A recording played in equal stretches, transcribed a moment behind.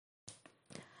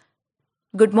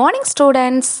Good morning,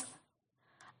 students.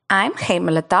 I'm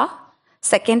Hemalata,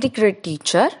 secondary grade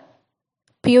teacher,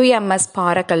 PUMS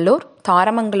Parakallur,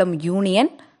 Tharamangalam Union,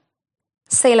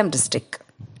 Salem district.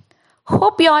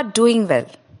 Hope you are doing well.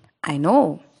 I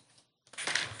know.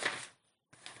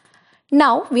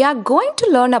 Now we are going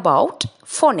to learn about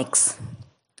phonics.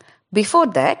 Before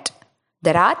that,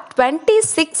 there are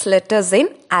 26 letters in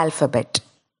alphabet.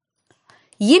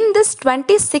 In this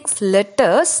 26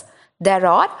 letters, there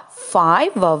are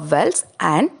 5 vowels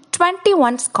and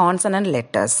 21 consonant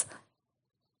letters.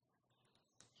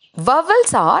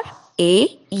 Vowels are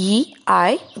A, E,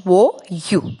 I, O,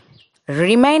 U.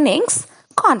 Remainings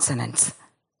consonants.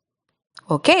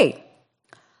 Okay.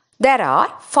 There are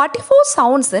 44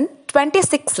 sounds in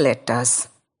 26 letters.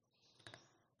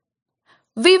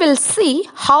 We will see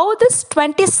how these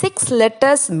 26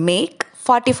 letters make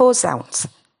 44 sounds.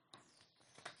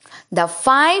 The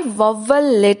 5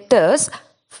 vowel letters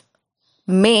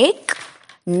make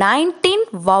 19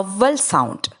 vowel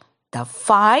sound. The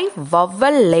 5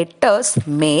 vowel letters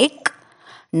make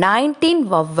 19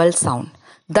 vowel sound.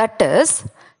 That is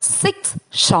 6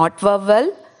 short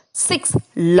vowel, 6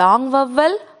 long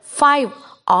vowel, 5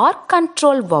 or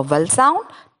control vowel sound,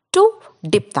 2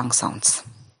 diphthong sounds.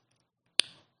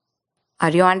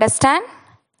 Are you understand?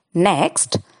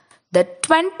 Next, the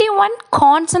 21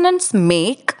 consonants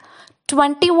make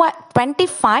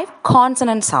 25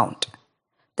 consonant sound.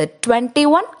 The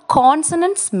 21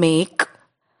 consonants make,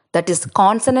 that is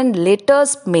consonant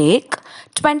letters make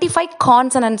 25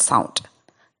 consonant sound.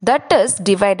 That is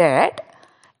divided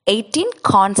 18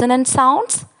 consonant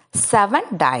sounds, 7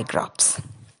 digraphs.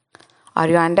 Are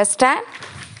you understand?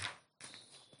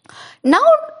 Now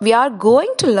we are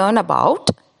going to learn about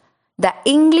the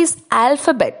English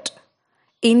alphabet,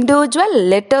 individual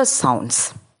letter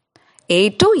sounds. A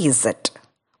to Z.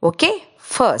 Okay,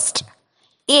 first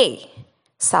A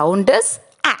sound is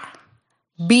A.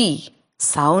 B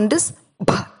sound is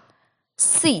B.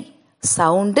 C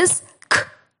sound is K.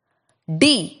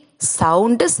 D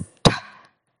sound is T.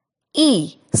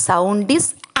 E sound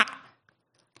is A.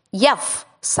 F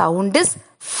sound is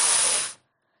F.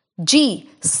 G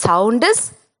sound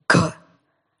is G.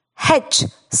 H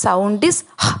sound is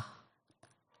H.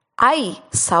 I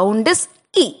sound is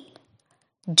E.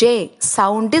 J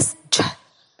sound is J.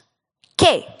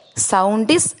 K sound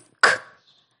is K.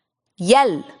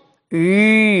 L,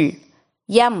 L.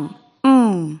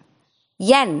 M,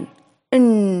 N,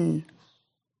 N.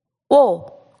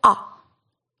 O, A.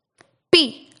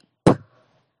 P, P.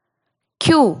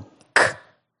 Q, K.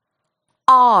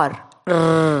 R,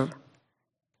 R.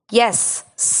 S,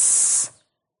 S.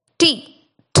 T,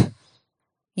 T.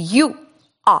 U,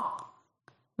 A.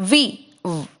 V,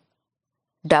 V.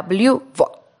 W,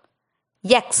 W.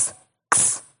 X,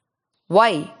 X.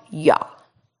 Y, Y.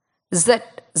 Z,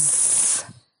 Z.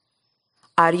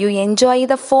 Are you enjoying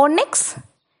the phonics?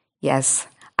 Yes,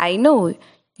 I know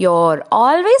you're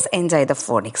always enjoy the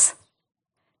phonics.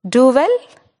 Do well.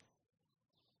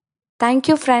 Thank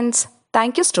you, friends.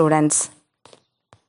 Thank you, students.